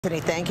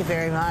Thank you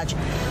very much.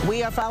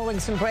 We are following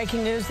some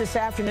breaking news this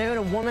afternoon.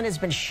 A woman has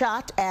been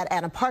shot at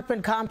an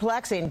apartment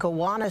complex in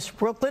Gowanus,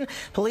 Brooklyn.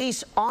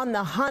 Police on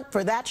the hunt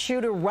for that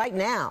shooter right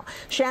now.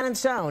 Shannon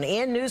Sohn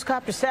in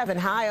Newscopter 7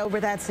 high over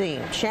that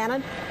scene.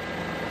 Shannon?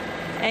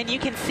 And you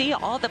can see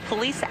all the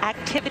police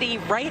activity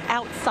right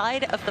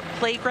outside of the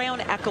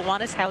playground at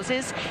Gowanus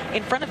houses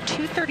in front of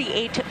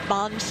 238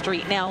 Bond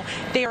Street. Now,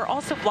 they are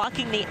also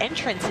blocking the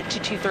entrance to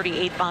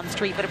 238 Bond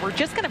Street, but we're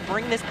just going to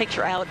bring this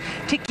picture out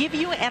to give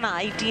you an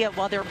idea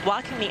while they're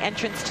blocking the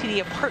entrance to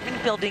the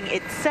apartment building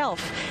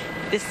itself.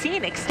 The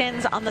scene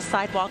extends on the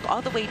sidewalk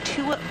all the way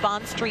to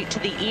Bond Street to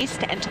the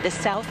east and to the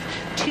south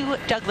to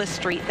Douglas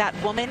Street. That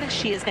woman,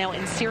 she is now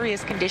in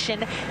serious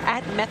condition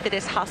at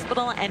Methodist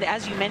Hospital. And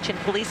as you mentioned,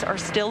 police are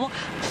still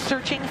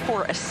searching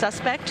for a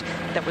suspect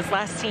that was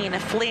last seen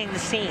fleeing the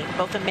scene,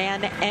 both a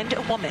man and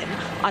a woman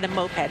on a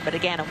moped. But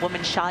again, a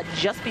woman shot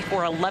just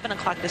before 11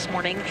 o'clock this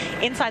morning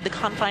inside the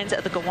confines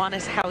of the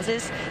Gowanus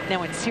houses,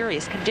 now in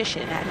serious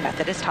condition at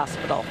Methodist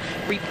Hospital.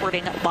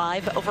 Reporting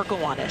live over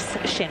Gowanus,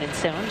 Shannon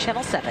Sohn,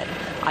 Channel 7.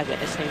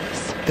 Eyewitness News.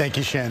 Thank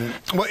you, Shannon.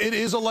 Well, it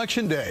is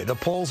Election Day. The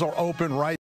polls are open right